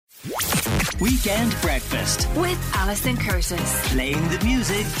Weekend Breakfast with Alison Curtis. Playing the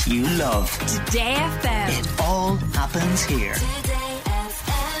music you love. Today FM. It all happens here.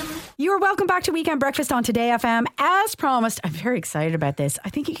 You are welcome back to Weekend Breakfast on Today FM. As promised, I'm very excited about this. I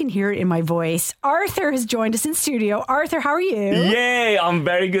think you can hear it in my voice. Arthur has joined us in studio. Arthur, how are you? Yay, I'm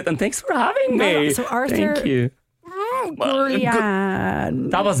very good, and thanks for having me. So Arthur, thank you.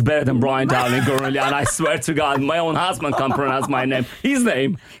 Gourounlian. That was better than Brain Dowling, Gourounlian. I swear to God, my own husband can't pronounce my name. His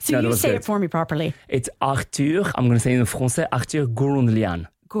name. So you say it for me properly. It's Arthur, I'm going to say it in Français, Arthur Gourounlian.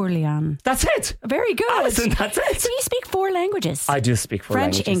 Gourounlian. That's it. Very good. Alison, that's it. So you speak 4 languages? I do speak 4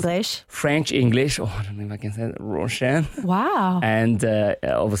 languages. French, English. I don't know if I can say it. Russian. Wow. And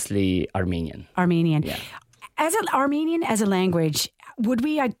obviously Armenian. Yeah. As an Armenian, as a language,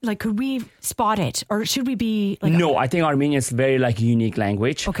 could we spot it, or should we be like? No, I think Armenian is very unique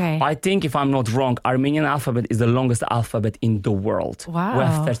language. Okay. I think if I'm not wrong, Armenian alphabet is the longest alphabet in the world. Wow. We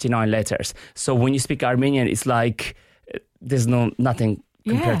have 39 letters. So when you speak Armenian, it's like there's nothing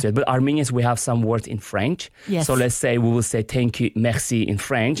compared to it. But Armenians, we have some words in French. Yes. So let's say we will say thank you, merci in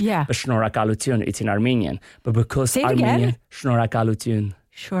French. Yeah. But shnorakalutun, it's in Armenian. But because say it Armenian, again. Shnorakalutun.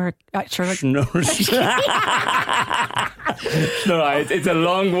 Sure. No, it's a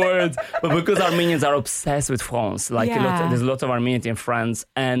long word, but because Armenians are obsessed with France, there's a lot of Armenians in France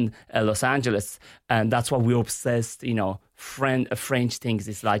and Los Angeles, and that's why we're obsessed. French things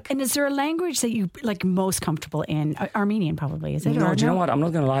is like. And is there a language that you most comfortable in? Armenian, probably, is it? No, do you know what? I'm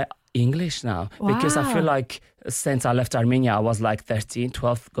not gonna lie. English now, because I feel like since I left Armenia, I was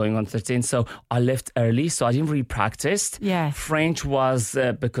 12 going on 13. So I left early, so I didn't really practice. Yeah. French was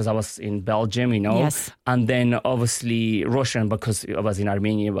because I was in Belgium, Yes. And then obviously Russian because I was in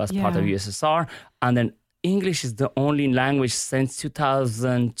Armenia, it was part of USSR. And then English is the only language since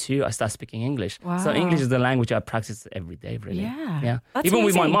 2002 I started speaking English. Wow. So English is the language I practice every day, really. Yeah. That's Even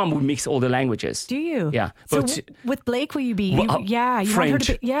with my amazing. mom, we mix all the languages. Do you? Yeah. So But with Blake, will you be? Well, you want her French.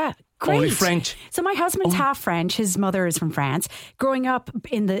 to be? Yeah. Great. Only French. So my husband's half French. His mother is from France. Growing up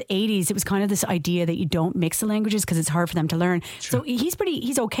in the 80s, it was kind of this idea that you don't mix the languages because it's hard for them to learn. True. So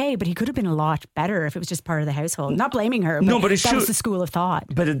he's okay, but he could have been a lot better if it was just part of the household. Not blaming her, but that was the school of thought.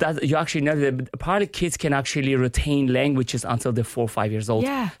 But you actually know that apparently kids can actually retain languages until they're 4 or 5 years old.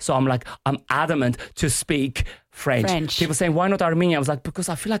 Yeah. So I'm adamant to speak French. People saying, why not Armenian? I was like, because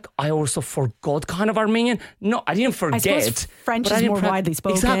I feel like I also forgot kind of Armenian. No, I didn't forget. I suppose French but is more widely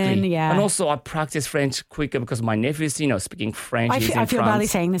spoken. Exactly. Yeah. And also I practice French quicker because my nephew is, speaking French. I feel badly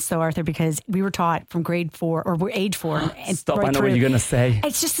saying this though, Arthur, because we were taught from grade 4 or we're age 4. And Stop, right I know through. what you're going to say.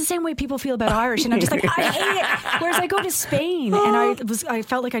 It's just the same way people feel about Irish, and I'm just like, I hate it. Whereas I go to Spain and I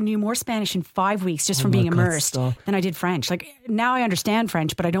felt like I knew more Spanish in 5 weeks just from being immersed than I did French. Like now I understand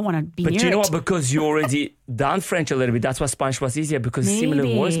French, but I don't want to be near it. But you know what? Because you already done French a little bit, that's why Spanish was easier because similar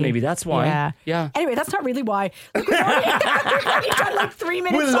words. Maybe that's why. Yeah. Anyway, that's not really why. Look, we've already done 3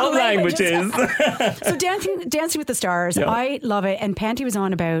 minutes. We love languages. So Dancing with the Stars, I love it. And Panty was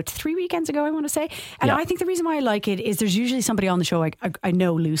on about 3 weekends ago, I want to say. And I think the reason why I like it is there's usually somebody on the show I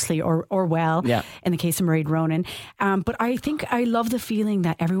know loosely or well. Yeah. In the case of Mairead Ronan, but I think I love the feeling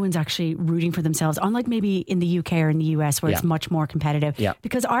that everyone's actually rooting for themselves, unlike maybe in the UK or in the US where it's much more competitive. Yeah.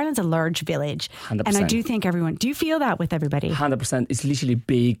 Because Ireland's a large village, 100%. and I do think everyone. Do you feel that with everybody? 100%. It's literally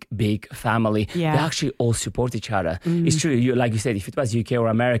big family. Yeah. They actually all support each other. It's true. Like you said, if it was UK or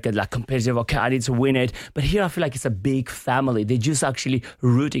America, competitive, okay, I need to win it. But here I feel like it's a big family. They're just actually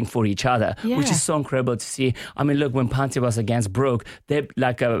rooting for each other, which is so incredible to see. I mean, look, when Panty was against Brooke,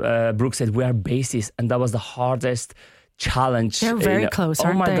 Brooke said, we are bases. And that was the hardest challenge. They're very close,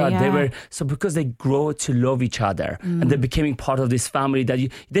 aren't they? Oh my God, Yeah. they were. So because they grow to love each other and they're becoming part of this family that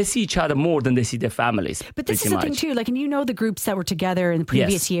they see each other more than they see their families. But this is the thing too, and the groups that were together in the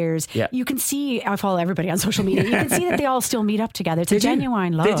previous years, you can see, I follow everybody on social media, you can see that they all still meet up together. It's a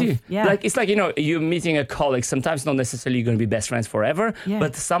genuine love. They do. Yeah. It's like, you're meeting a colleague, sometimes not necessarily going to be best friends forever,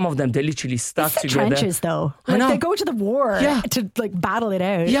 but some of them, they literally stuck it's the together. trenches though. They go to the war to battle it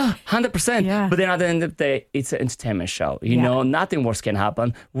out. Yeah, 100%. Yeah. But then at the end of the day, it's an entertainment show. Nothing worse can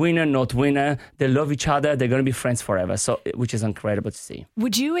happen. Winner, not winner. They love each other. They're going to be friends forever. So, which is incredible to see.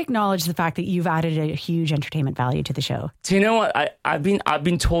 Would you acknowledge the fact that you've added a huge entertainment value to the show? Do you know what? I've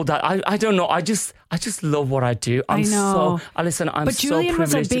been told that. I don't know. I just love what I do. I know. Alison, I'm but so Julian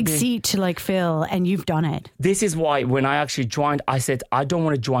privileged. was a big seat to fill, and you've done it. This is why when I actually joined, I said I don't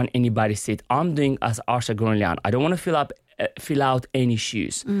want to join anybody's seat. I'm doing as Arthur Gourounlian. I don't want to fill up fill out any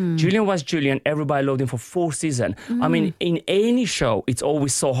shoes. Julian was Julian. Everybody loved him for 4 seasons. I mean, in any show, it's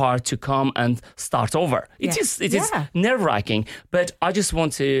always so hard to come and start over. It is nerve-wracking. But I just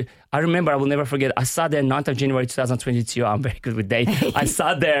want to... I remember, I will never forget, I sat there 9th of January 2022. I'm very good with dates. I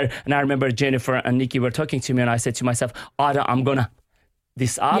sat there and I remember Jennifer and Nikki were talking to me and I said to myself, either I'm going to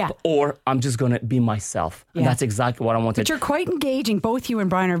this up or I'm just going to be myself. And that's exactly what I wanted. But you're quite engaging. Both you and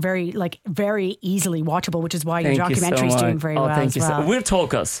Brian are very easily watchable, which is why your documentary is doing very well. Thank you so. We're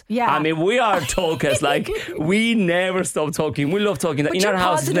talkers. Yeah. I mean, we are talkers. Like, we never stop talking. We love talking. In our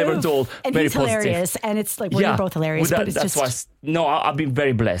house, it's never dull. And very he's positive. hilarious. And it's like, you're both hilarious. Well, but it's that's just... why. No, I've been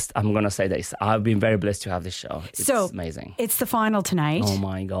very blessed. I'm going to say this. I've been very blessed to have this show. It's amazing. It's the final tonight. Oh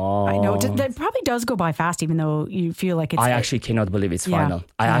my God. I know. That probably does go by fast, even though you feel like it's... I actually cannot believe it's final.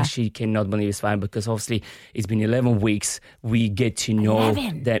 I actually cannot believe it's final because obviously it's been 11 weeks. We get to know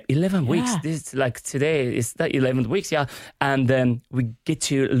that 11 weeks. This is like today is the 11th weeks, and then we get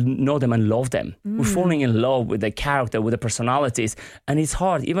to know them and love them. We're falling in love with the character, with the personalities, and it's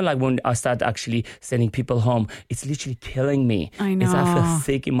hard. Even like when I start actually sending people home, it's literally killing me. I know. I feel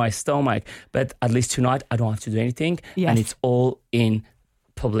sick in my stomach, but at least tonight I don't have to do anything, and it's all in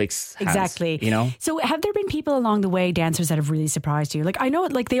public's hands, exactly. you know. So have there been people along the way, dancers, that have really surprised you? Like, I know,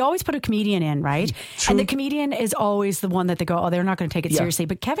 like, they always put a comedian in, right? True. And the comedian is always the one that they go, oh, they're not going to take it seriously.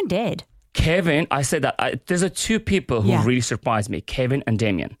 But Kevin did. Kevin, I said that there's two people who really surprised me, Kevin and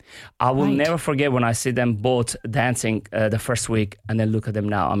Damien. I will never forget when I see them both dancing the first week and then look at them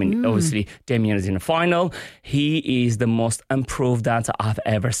now. I mean, obviously, Damien is in the final. He is the most improved dancer I've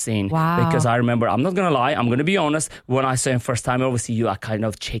ever seen. Wow. Because I remember, I'm not going to lie, I'm going to be honest, when I saw him first time, obviously you are kind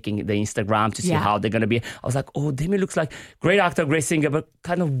of checking the Instagram to see how they're going to be. I was like, oh, Damien looks like great actor, great singer, but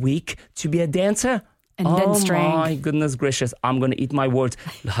kind of weak to be a dancer. And then strength. Oh my goodness gracious, I'm going to eat my words.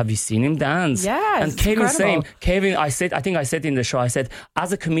 Have you seen him dance? Yeah, and Kevin same. Kevin, I think I said in the show, I said,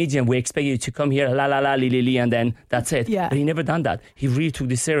 as a comedian, we expect you to come here, la la la, li li li, and then that's it. Yeah. But he never done that. He really took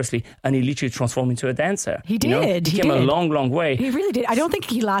this seriously and he literally transformed into a dancer. He did. He came a long, long way. He really did. I don't think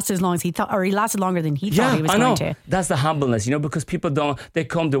he lasted as long as he thought, or he lasted longer than he thought he was going to. That's the humbleness, because people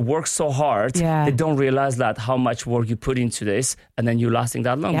they work so hard, they don't realize that how much work you put into this and then you're lasting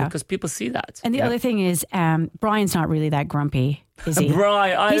that long because people see that. And the other thing is, Brian's not really that grumpy, is he?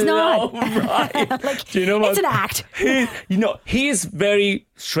 Brian, he's not. Brian. Like, you know what? It's an act. He's very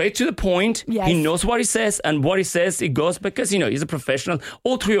straight to the point. Yes. He knows what he says, and what he says, it goes because, he's a professional.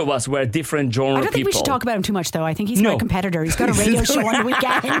 All three of us were different genre people. I don't think we should talk about him too much, though. I think he's my competitor. He's got a radio show on the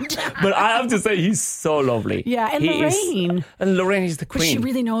weekend. But I have to say, he's so lovely. Yeah, and Lorraine. And Lorraine is the queen. But she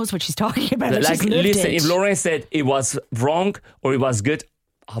really knows what she's talking about. Like, she's lived listen, it. if Lorraine said it was wrong or it was good,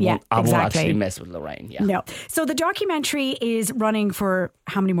 I won't actually mess with Lorraine. Yeah. No. So the documentary is running for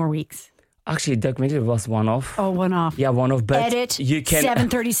how many more weeks? Actually, the documentary was one-off. Oh, one-off. Yeah, one-off. But Edit, you can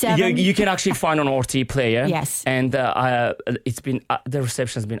 737. You can actually find on RT Player. Yes. And it's been the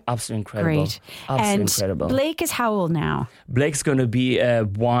reception has been absolutely incredible. Great. Absolutely incredible. Blake is how old now? Blake's going to be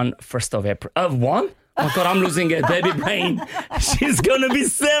 1st of April. 1? Oh God, I'm losing a baby brain. She's going to be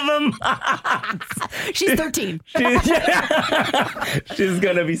 7 months. She's 13. She's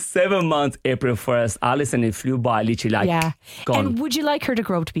going to be 7 months, April 1st. Alison, it flew by literally gone. And would you like her to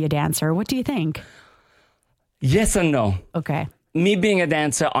grow up to be a dancer? What do you think? Yes and no. Okay. Me being a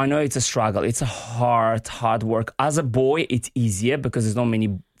dancer, I know it's a struggle. It's a hard work. As a boy, it's easier because there's not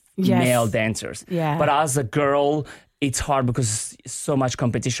many male dancers. Yeah. But as a girl, it's hard because so much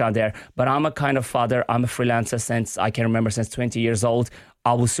competition out there. But I'm a kind of father. I'm a freelancer since I can remember, since 20 years old.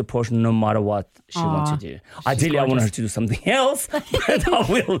 I will support her no matter what she wants to do. Ideally, I want her to do something else, but I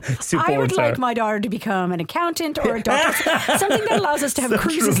will support her. I would like my daughter to become an accountant or a doctor, something that allows us to have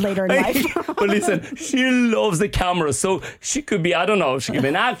cruises later in life. But listen, she loves the camera, so she could be, I don't know, she could be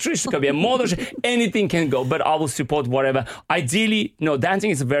an actress, she could be a model, anything can go, but I will support whatever. Ideally, dancing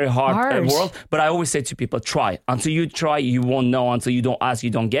is a very hard world, but I always say to people, try. Until you try, you won't know. Until you don't ask,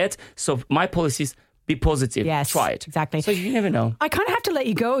 you don't get. So my policy is, be positive. Yes, try it. Exactly. So you never know. I kind of have to let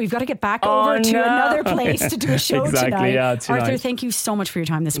you go. You've got to get back over to another place to do a show tonight. Yeah, tonight. Arthur, thank you so much for your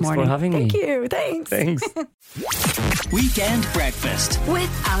time this morning. Thanks for having me. Thank you. Thanks. Weekend Breakfast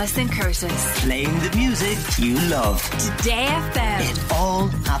with Alison Curtis. Playing the music you love. Today FM. It all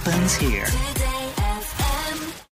happens here.